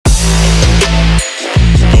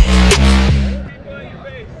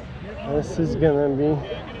This is gonna be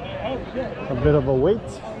a bit of a wait.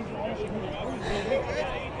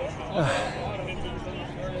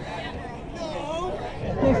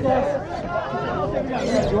 Thanks, guys.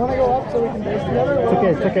 You want to go up so we can base together? It's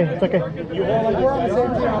okay, it's okay, it's okay. Like we're on the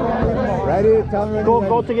same team. Ready? Tell me when Go,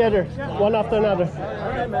 go together, one after another.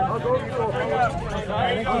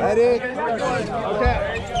 Ready? Okay.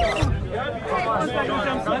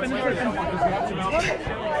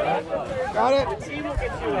 Got it?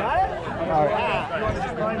 All right.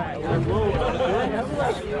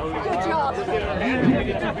 Good job.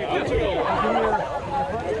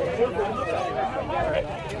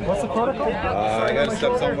 What's the protocol? I gotta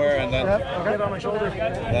step somewhere and then Get on my shoulder.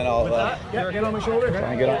 then I'll Get on my shoulder. try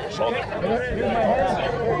and get on my shoulder.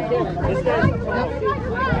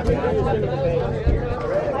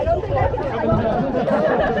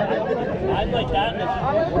 I'd like that.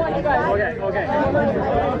 Okay, okay.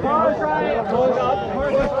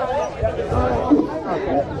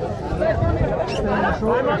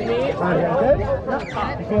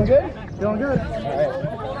 Feeling good? Feeling good? All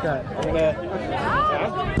right. Okay.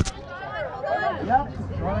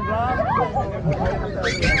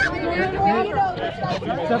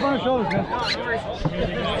 Step on his shoulders, man.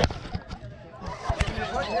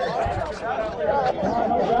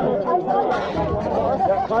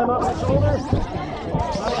 Climb up my shoulders.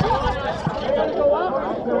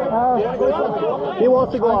 He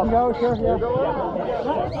wants to go up. Go, sure, yeah.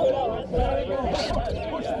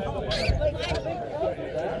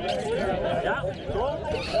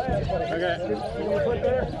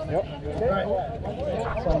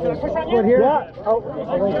 Foot here? Yeah. Oh,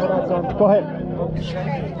 I'll wait for that son. Go ahead.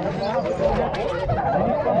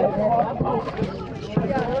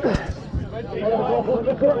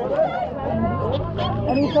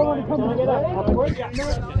 I need someone to come and get up.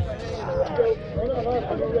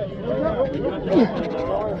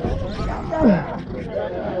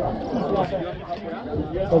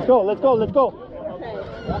 Let's go, let's go, let's go.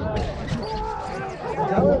 I'm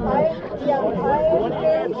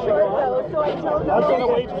gonna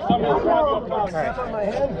wait for somebody to grab you up top. Step on my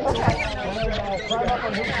head. Climb up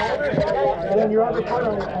on his shoulder. And then your other part,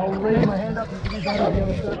 I'll raise my hand up and give you down on the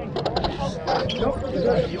other side. Nope.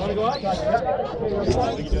 You want to go up?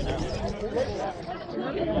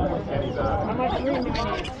 How much room do we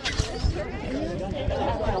need?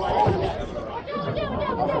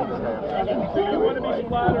 So you want to be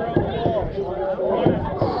flatter on the wall.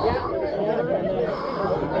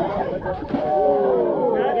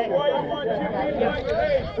 That's why you want 2 feet like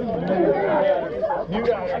this. You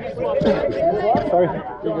got it. Sorry.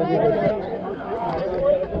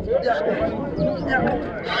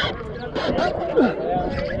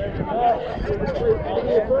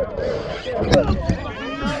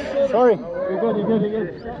 Sorry. You're good, you're good, you're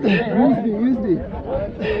good. Use me.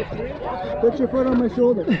 Put your foot on my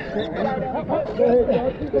shoulder. 3,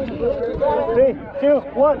 2,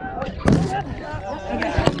 1.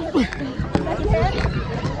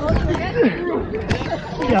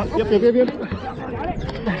 Yep.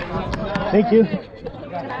 Thank you.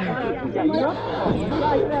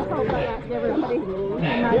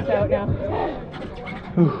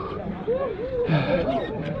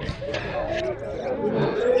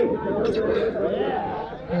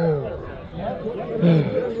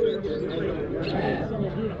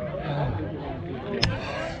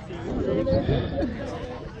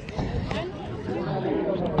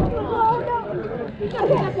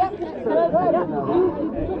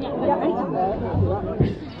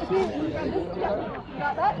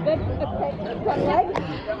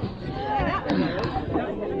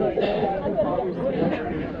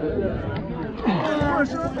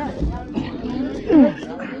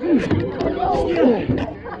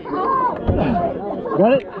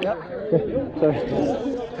 Got it? Yep. Okay, sorry.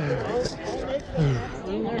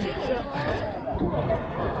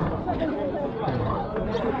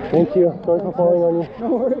 Thank you. Sorry for falling on you. No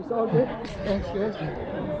worries, all good. Thanks, good.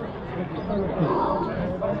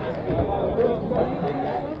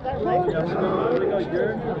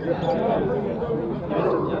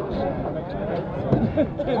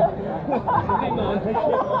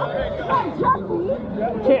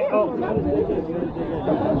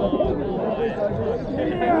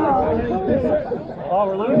 Oh,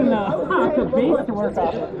 we're losing now. It's a beast to work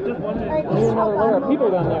off. We need another layer of people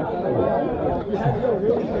down there.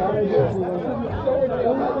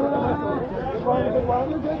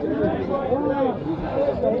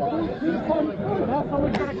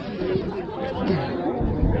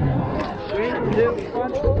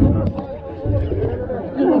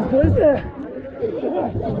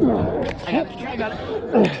 I got it.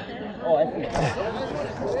 Oh, I see.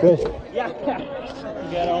 Good. Yeah. You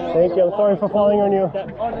got almost. Thank you. I'm sorry for falling on you.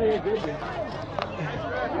 Oh, no, you're good. Dude.